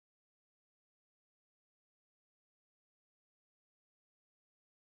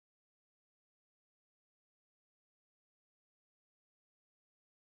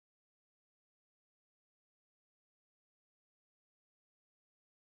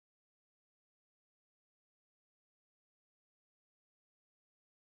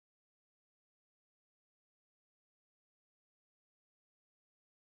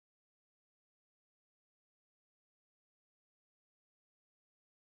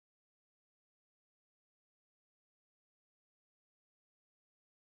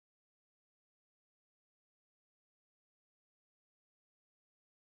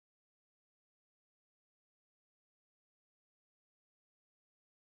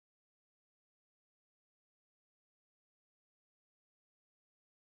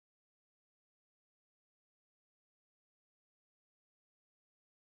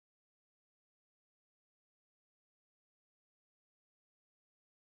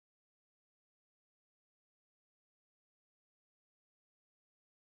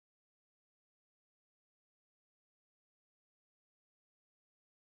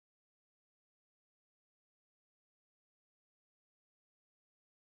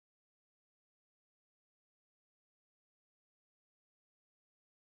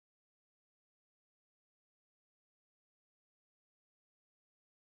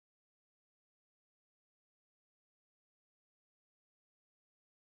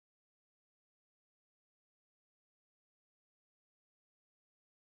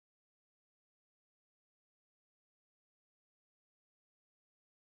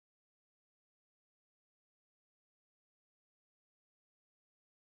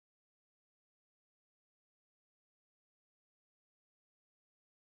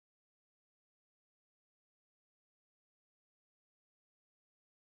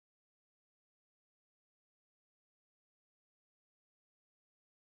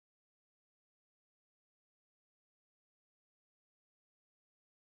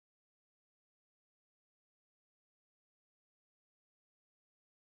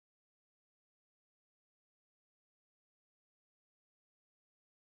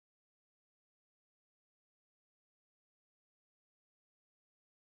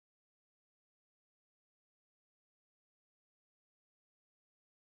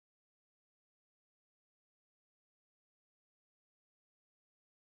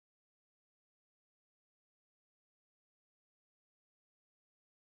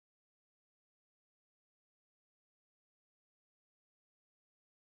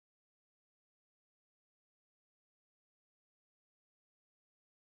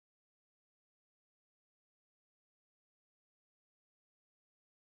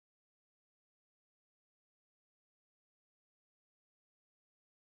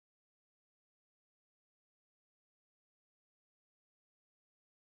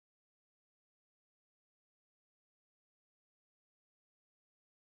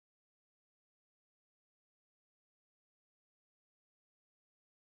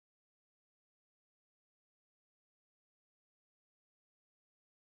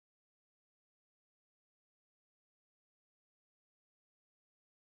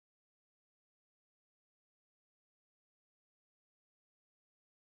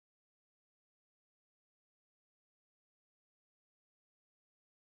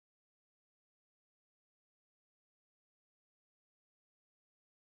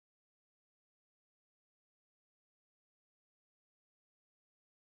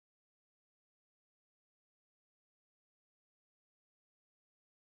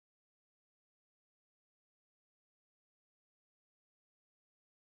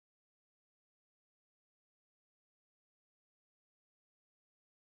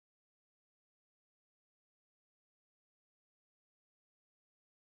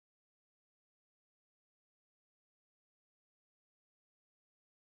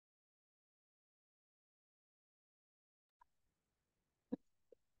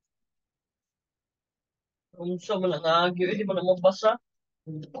Unsa man ang agyo, di man na mabasa.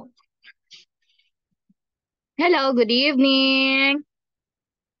 Hello, good evening.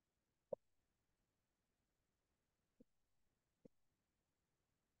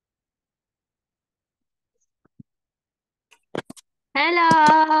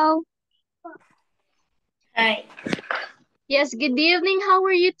 Hello. Hi. Yes, good evening. How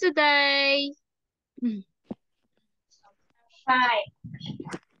are you today? Hi.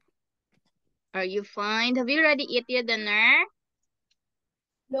 Are you fine? Have you already eaten your dinner?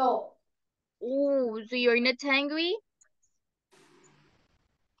 No. Oh, so you're not hungry?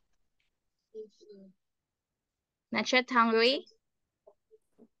 Not yet hungry?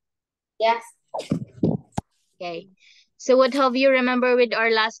 Yes. Okay. So what have you remember with our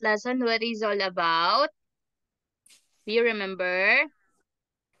last lesson? What is all about? Do you remember?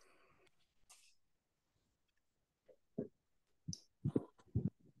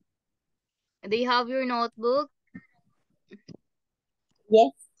 Do you have your notebook?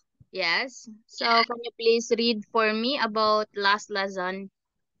 Yes. Yes. So can you please read for me about last lesson?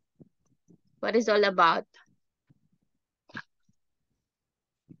 What is all about?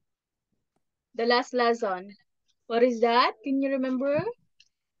 The last lesson. What is that? Can you remember?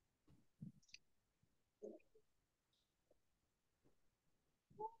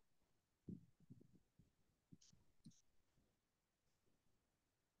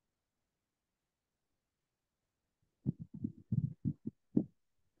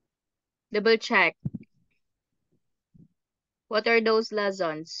 Double check. What are those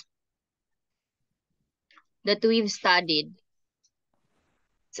lessons that we've studied?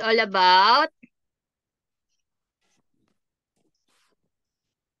 It's all about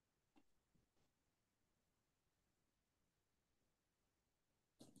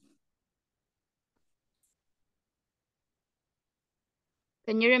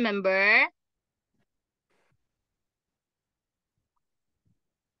can you remember?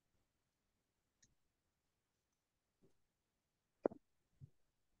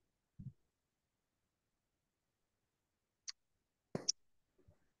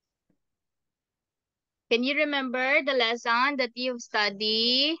 Can you remember the lesson that you've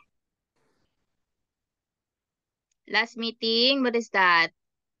studied last meeting? What is that?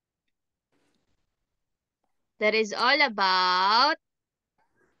 That is all about.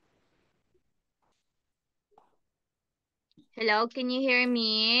 Hello, can you hear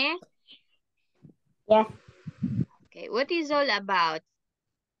me? Yes. Okay, what is all about?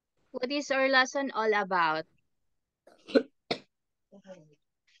 What is our lesson all about?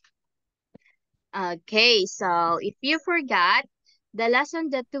 Okay, so if you forgot, the lesson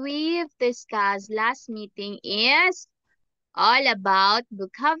that we've discussed last meeting is all about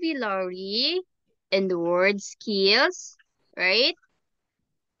vocabulary and word skills, right?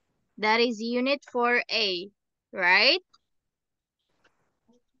 That is unit 4A, right?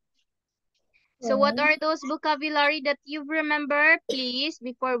 So what are those vocabulary that you remember, please,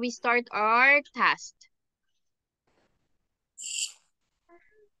 before we start our test?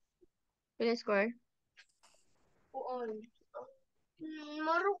 Please score.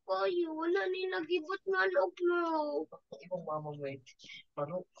 Maro kayo. Wala ni nagibot nga log mo. Ibang mama mo eh.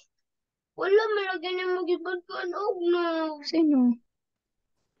 Ano? Wala may lagi ni magibot ka log no. Sino?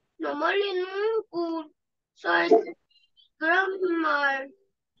 Namalin mo ko sa grammar.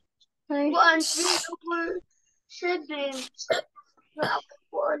 Ay. Kuan 3/7. Nga ako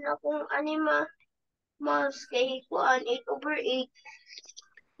kuan akong anima mas kay kuan 8/8.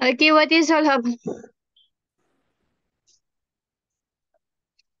 Okay, what is all about?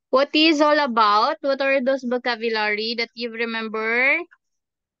 What is all about? What are those vocabulary that you remember?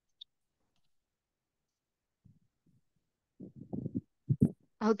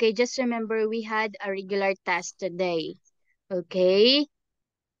 Okay, just remember we had a regular test today. Okay?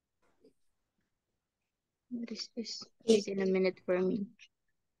 What is this? Wait in a minute for me.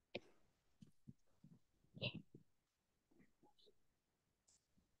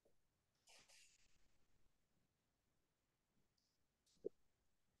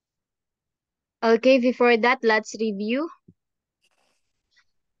 Okay, before that, let's review.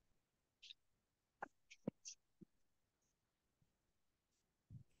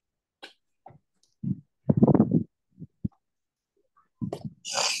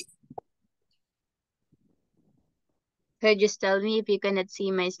 Okay, just tell me if you cannot see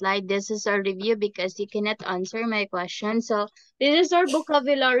my slide. This is our review because you cannot answer my question. So this is our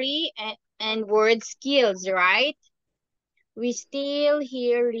vocabulary and word skills, right? We still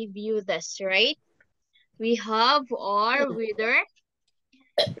here review this, right? We have our reader,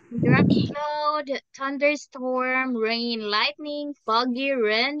 Dark cloud, thunderstorm, rain, lightning, foggy,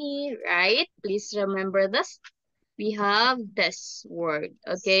 rainy, right? Please remember this. We have this word,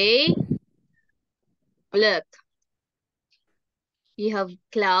 okay? Look, we have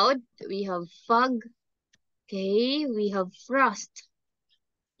cloud, we have fog, okay? We have frost,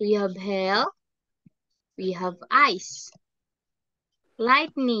 we have hail, we have ice,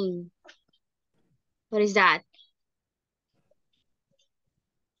 lightning. What is that?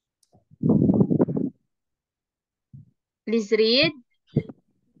 Please read.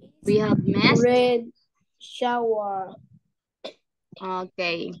 We have mist. Red shower.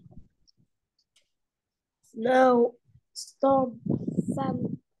 Okay. Snow. Storm.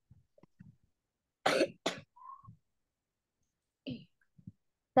 Sun. We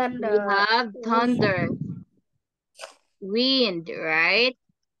Thunder. have thunder, wind, right?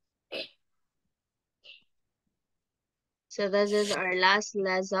 So this is our last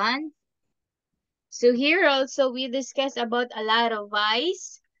lesson. So here also we discuss about a lot of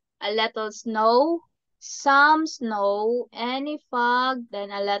ice, a little snow, some snow, any fog, then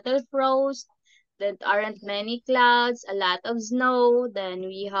a little frost, then aren't many clouds, a lot of snow, then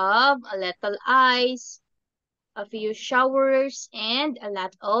we have a little ice, a few showers, and a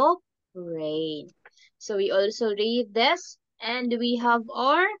lot of rain. So we also read this, and we have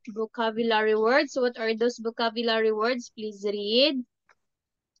our vocabulary words. What are those vocabulary words? Please read.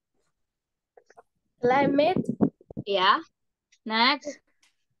 Climate. Yeah. Next.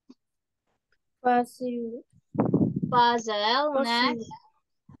 Fossil. Puzzle. Fossil. Next.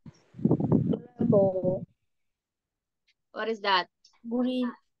 Global. What is that?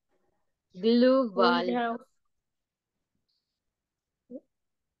 Green. Global. Greenhouse.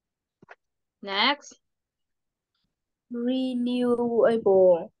 Next.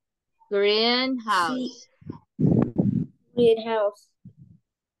 Renewable. Greenhouse. Greenhouse.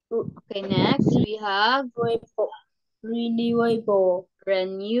 Okay, next we have Renewable.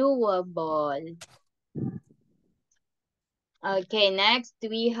 renewable. Okay, next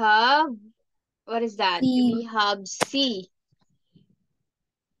we have, what is that? Sea. We have sea.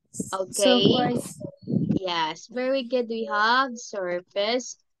 Okay. Surprise. Yes, very good. We have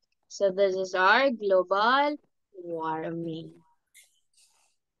surface. So this is our global warming.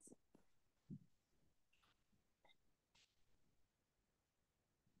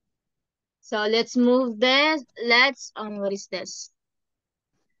 So let's move this. What is this?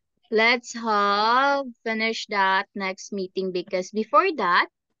 Let's have finish that next meeting, because before that,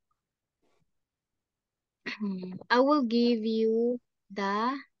 I will give you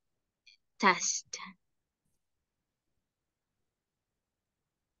the test.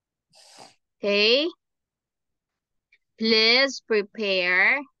 Okay? Please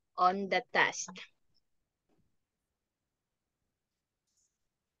prepare on the test.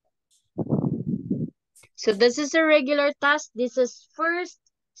 So this is a regular test. This is first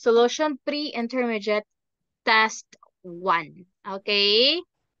solution 3 intermediate test 1. Okay?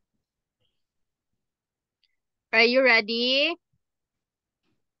 Are you ready?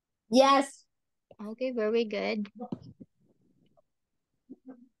 Yes. Okay, very good.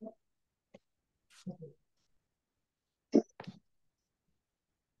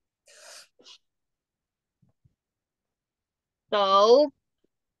 So,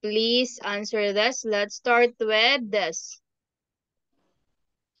 please answer this. Let's start with this.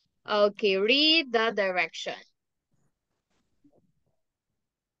 Okay, read the direction.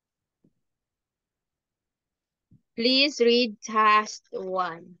 Please read task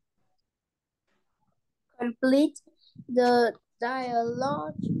 1. Complete the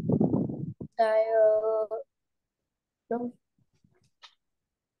dialogue.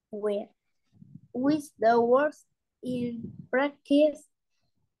 Where with the words in practice.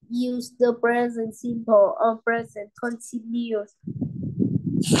 Use the present simple or present continuous.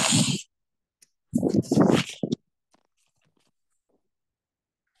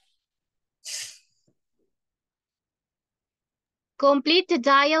 Complete the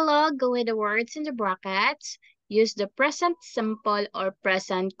dialogue with the words in the brackets. Use the present simple or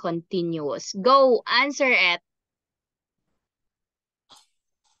present continuous. Go, answer it.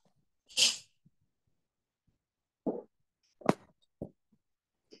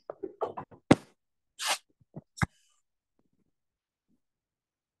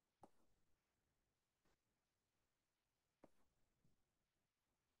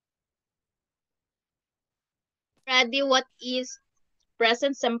 Ready, what is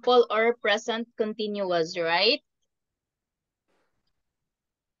present simple or present continuous, right?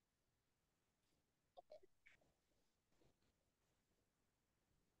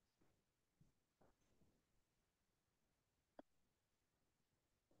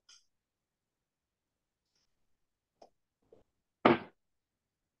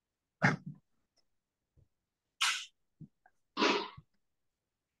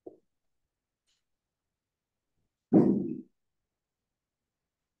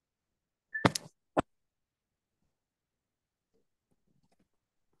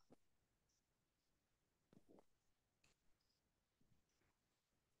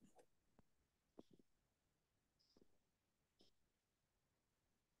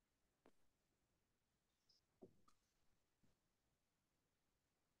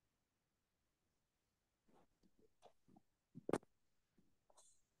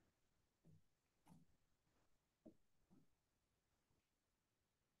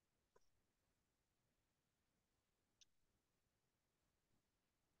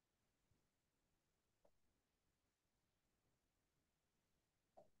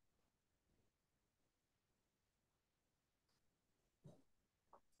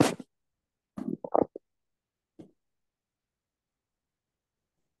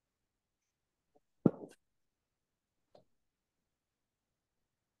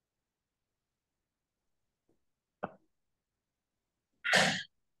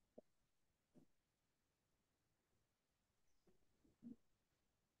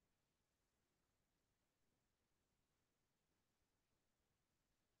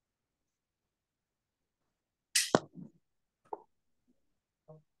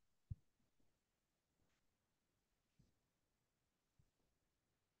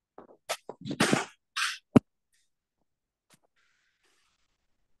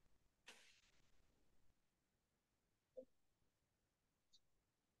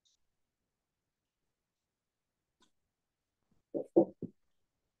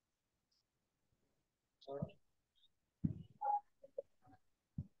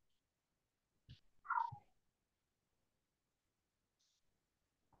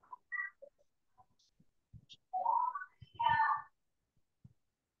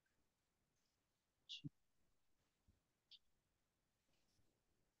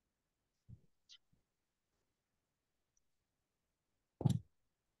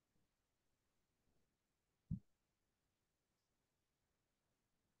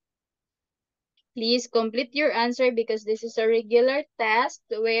 Please complete your answer because this is a regular test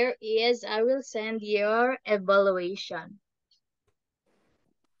where is I will send your evaluation.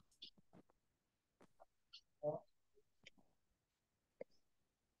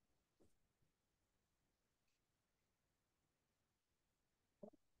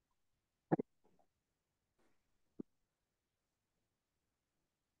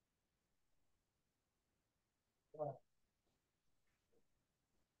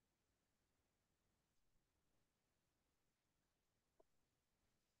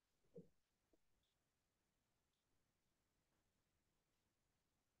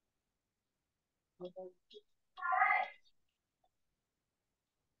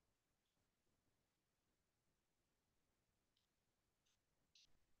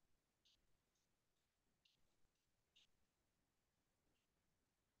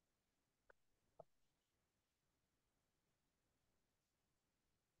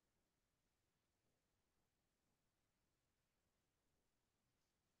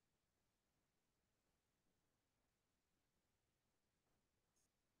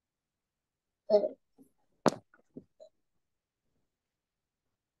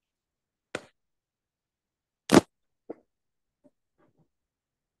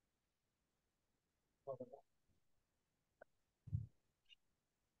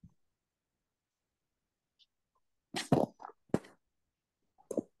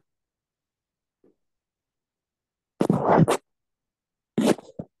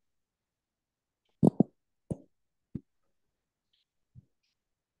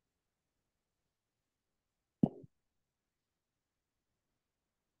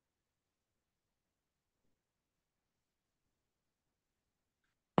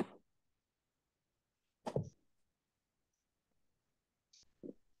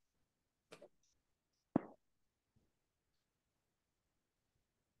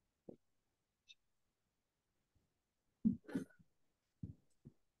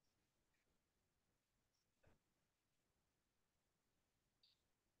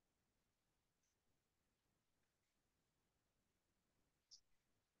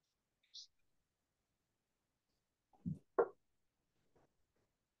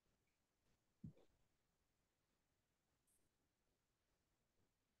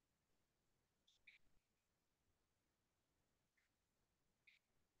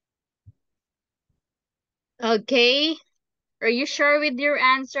 Okay, are you sure with your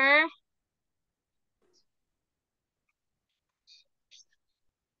answer?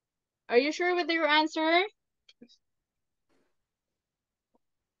 Are you sure with your answer?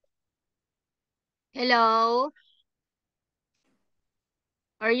 Hello?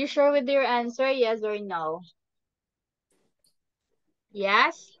 Are you sure with your answer? Yes or no?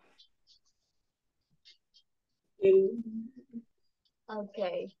 Yes?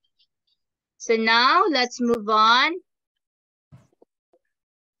 Okay. So now let's move on.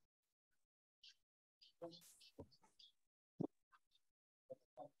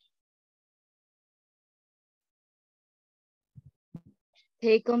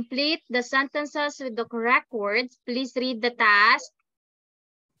 Okay, complete the sentences with the correct words. Please read the task.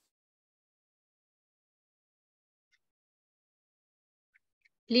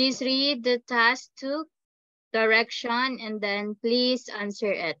 Please read the task 2 direction and then please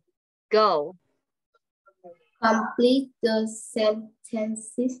answer it. Go. Complete the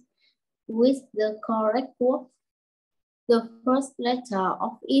sentences with the correct word. The first letter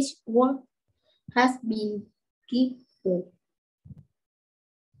of each word has been given.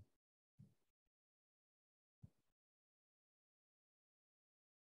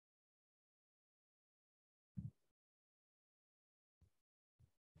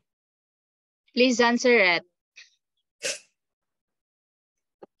 Please answer it.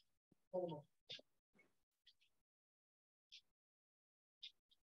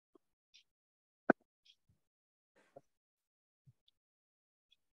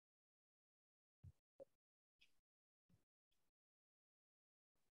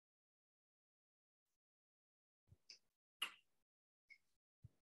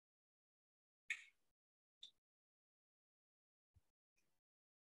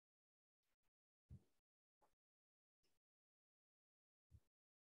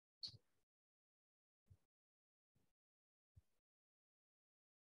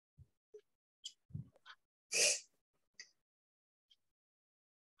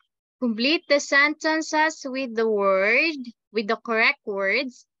 Complete the sentences with the correct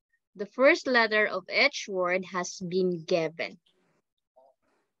words. The first letter of each word has been given.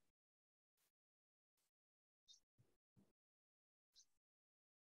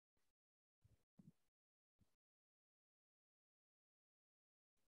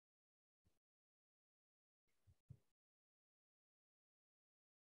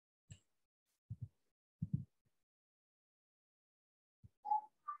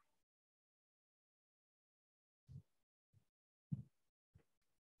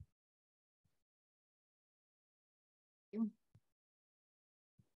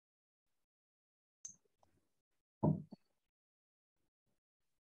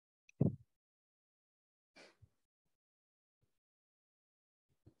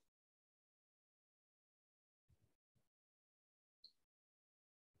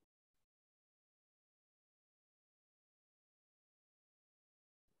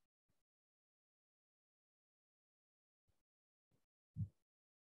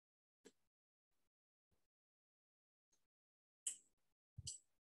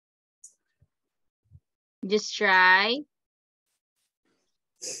 Just try.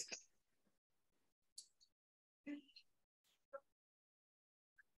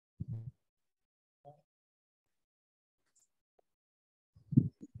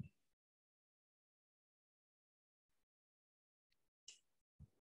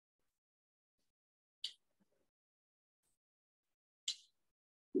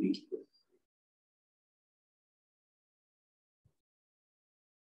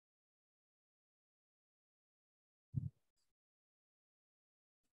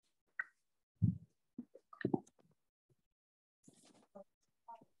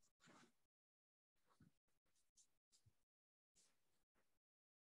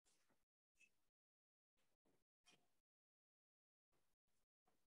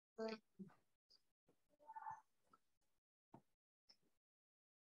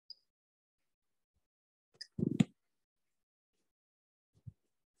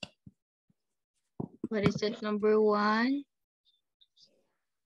 What is it, number 1?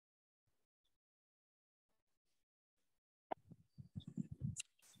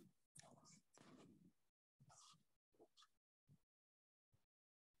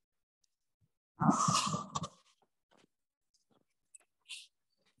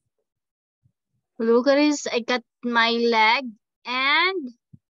 Look at this, I got my leg and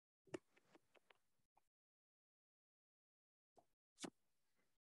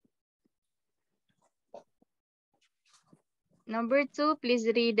number 2, please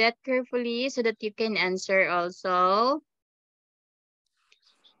read that carefully so that you can answer also.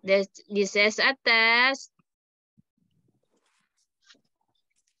 This is a test.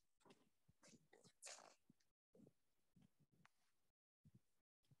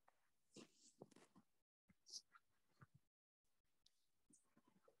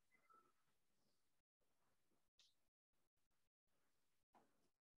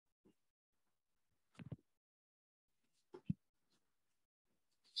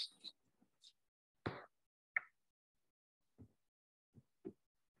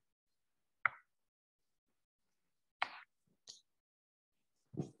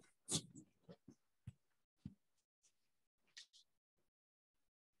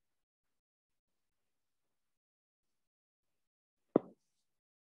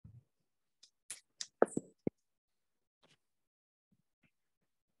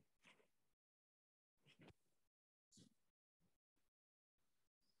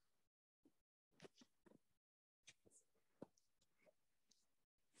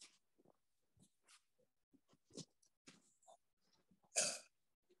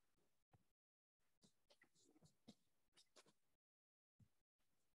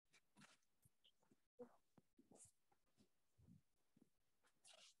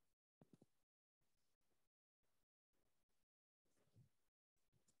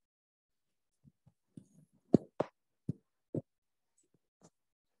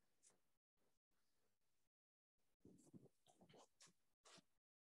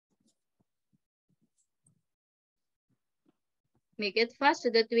 Make it fast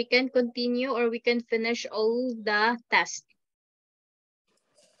so that we can continue or we can finish all the tasks.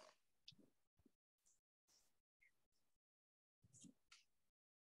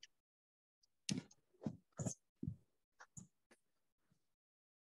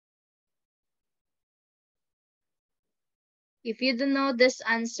 If you don't know this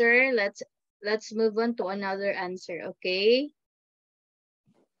answer, let's move on to another answer, okay?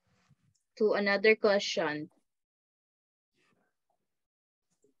 To another question.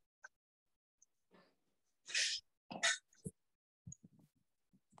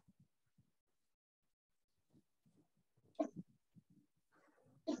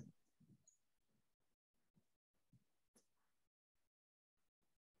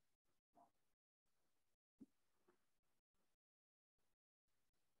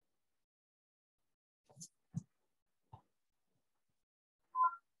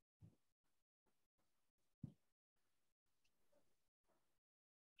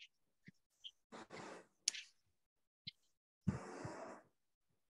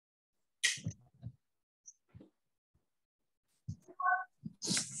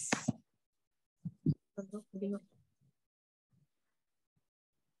 Hindi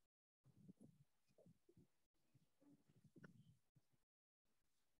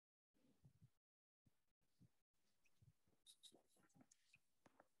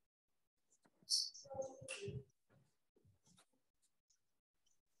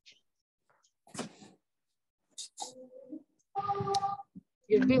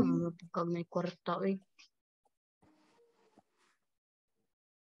mo pagka may kwarta eh.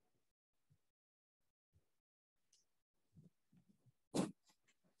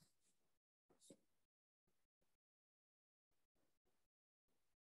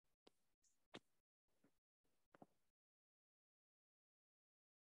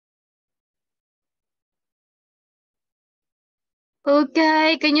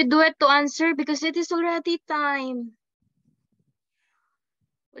 Okay, can you do it to answer? Because it is already time.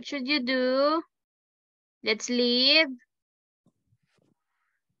 What should you do? Let's leave.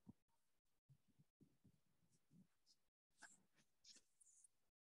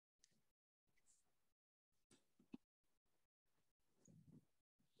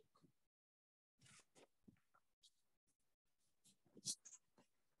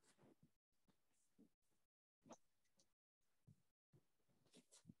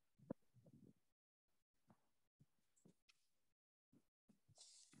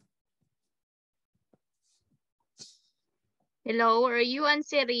 Hello, are you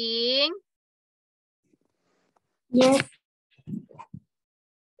answering? Yes.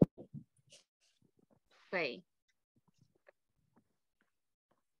 Okay.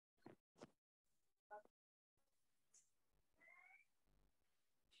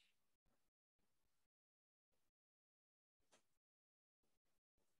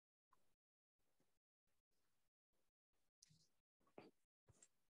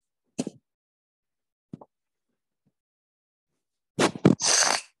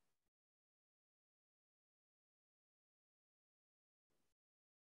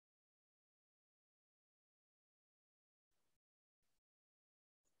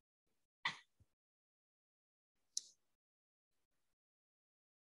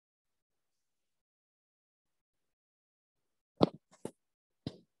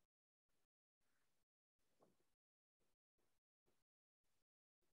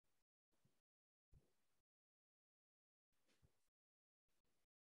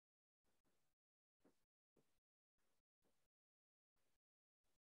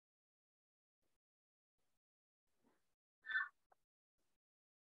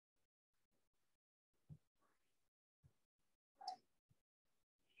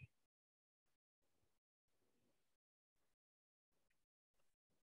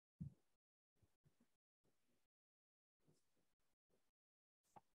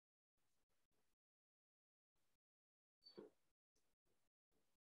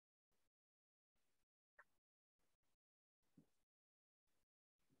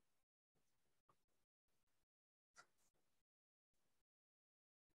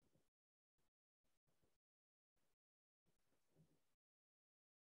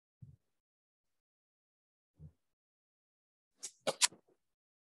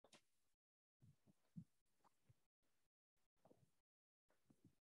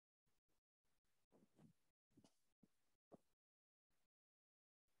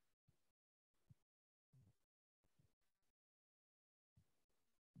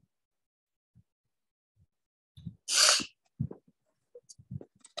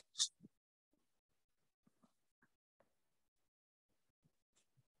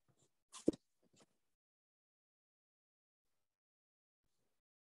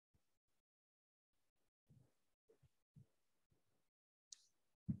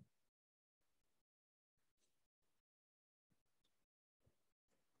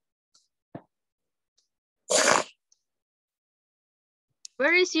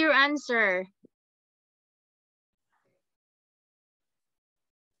 Where is your answer?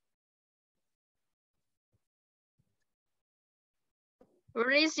 Where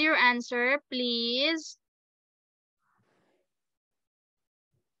is your answer, please?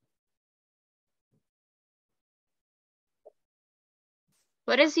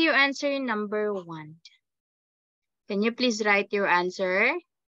 What is your answer number 1? Can you please write your answer?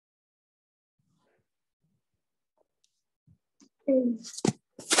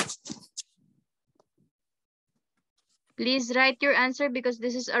 Please write your answer because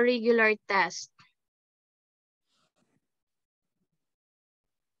this is a regular test.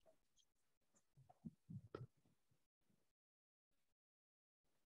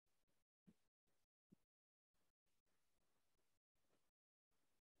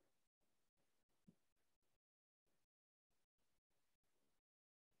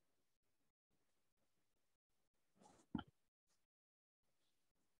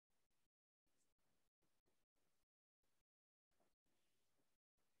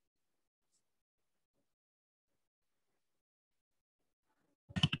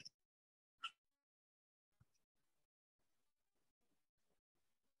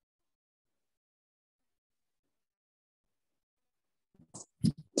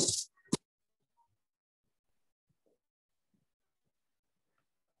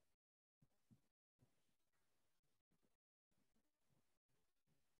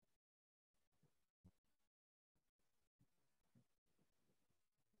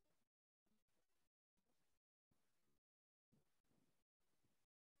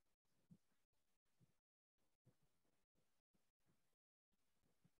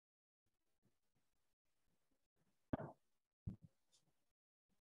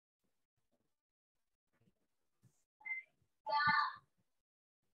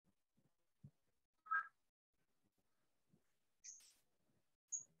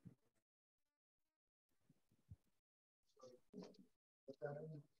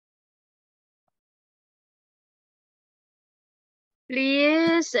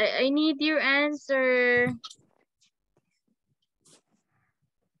 Please, I need your answer.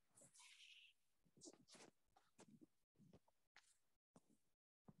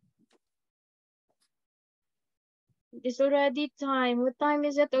 It's already time. What time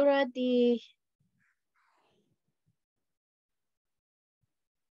is it already?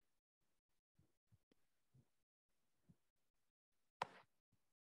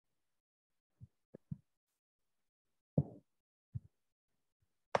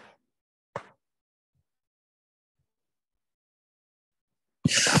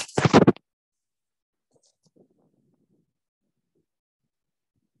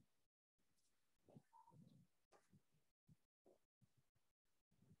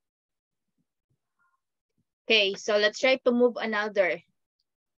 Okay, so let's try to move another.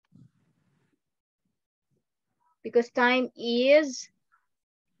 Because time is...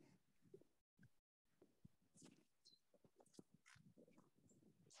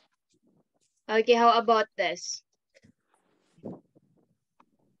 Okay, how about this?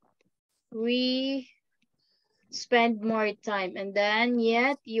 We spend more time and then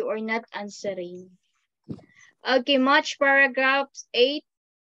yet you are not answering. Okay, match paragraphs 8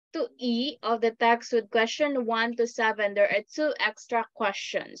 to E of the text with question 1 to 7. There are 2 extra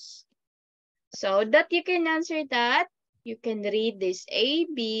questions. So that you can answer that, you can read this A,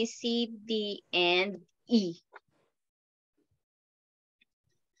 B, C, D, and E.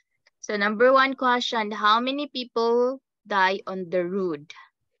 So number 1 question, how many people die on the road?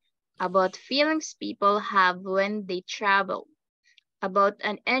 About feelings people have when they travel. About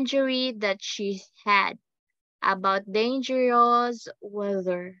an injury that she had. About dangerous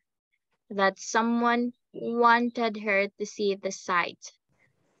weather. That someone wanted her to see the sight.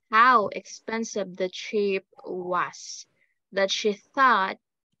 How expensive the trip was. That she thought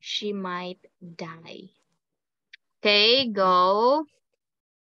she might die. Okay, go.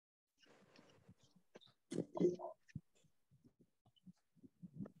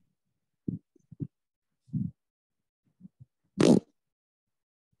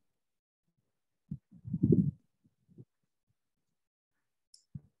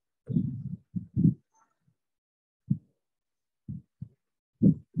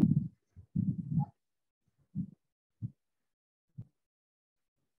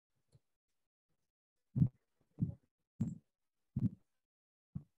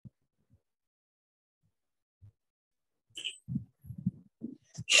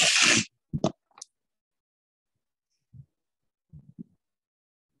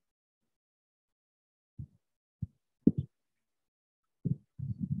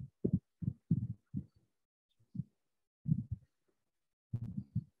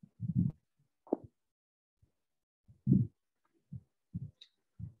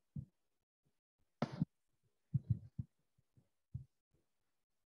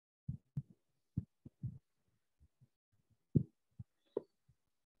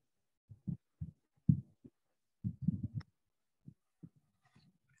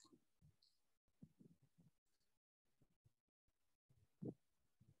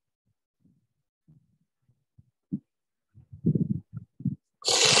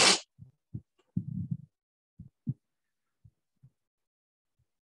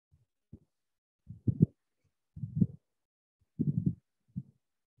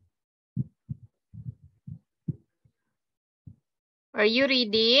 Are you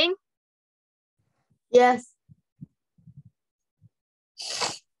reading? Yes.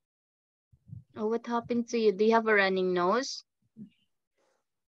 Oh, what happened to you? Do you have a running nose?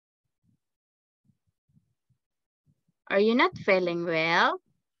 Are you not feeling well?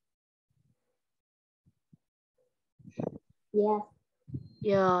 Yes.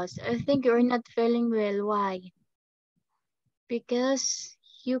 Yes, I think you're not feeling well. Why? Because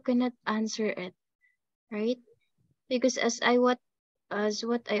you cannot answer it, right? Because as what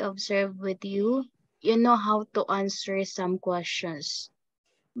I observed with you, you know how to answer some questions.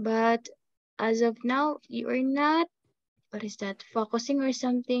 But as of now, you are not, what is that, focusing or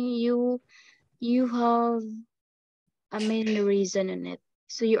something. You have a main reason on it.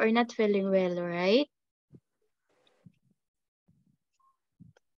 So you are not feeling well, right?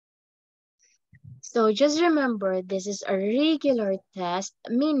 So just remember, this is a regular test,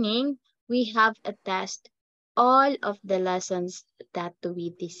 meaning we have a test all of the lessons that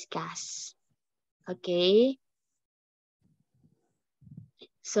we discuss. Okay?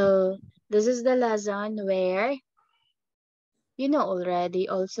 So this is the lesson where you know already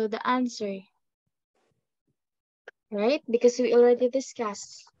also the answer, right? Because we already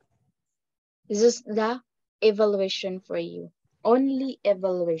discussed. This is the evaluation for you. Only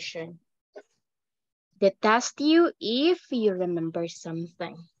evaluation. They test you if you remember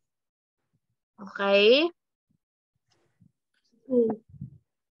something. Okay?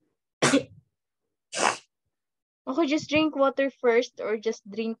 Okay, just drink water first or just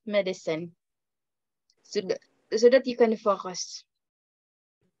drink medicine so that you can focus.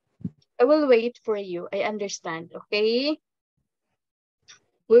 I will wait for you. I understand, okay?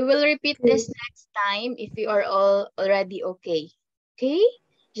 We will repeat this next time if you are all already okay. Okay?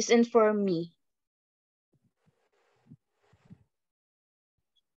 Just inform me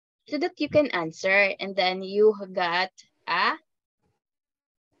so that you can answer and then you got a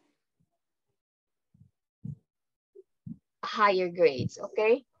higher grades,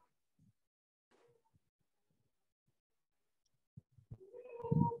 okay?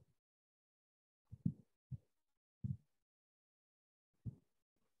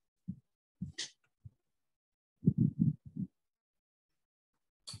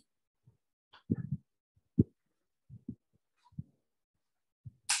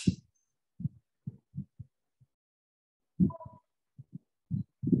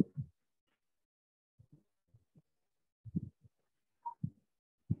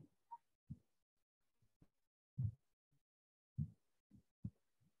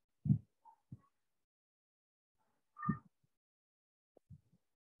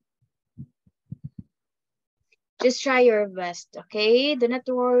 Just try your best, okay? Do not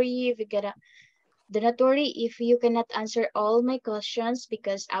worry if you cannot answer all my questions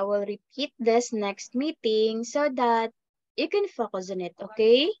because I will repeat this next meeting so that you can focus on it,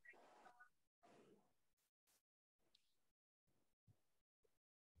 okay?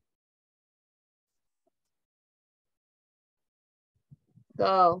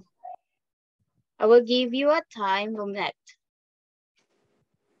 Go. I will give you a time limit.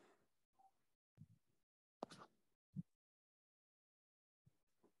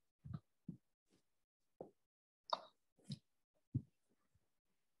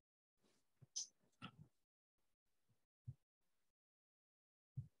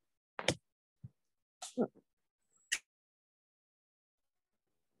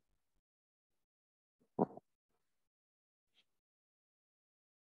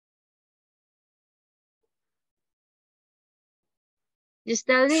 Just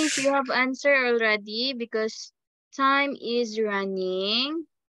tell me if you have answer already because time is running.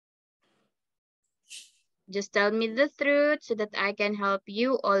 Just tell me the truth so that I can help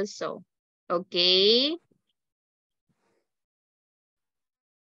you also. Okay?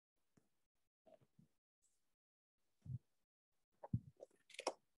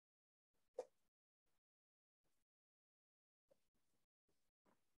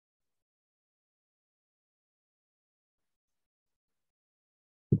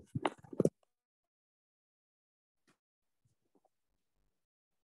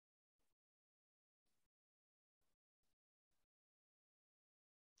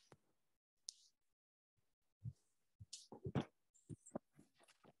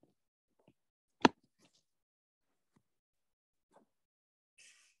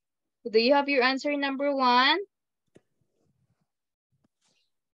 Do you have your answer number 1?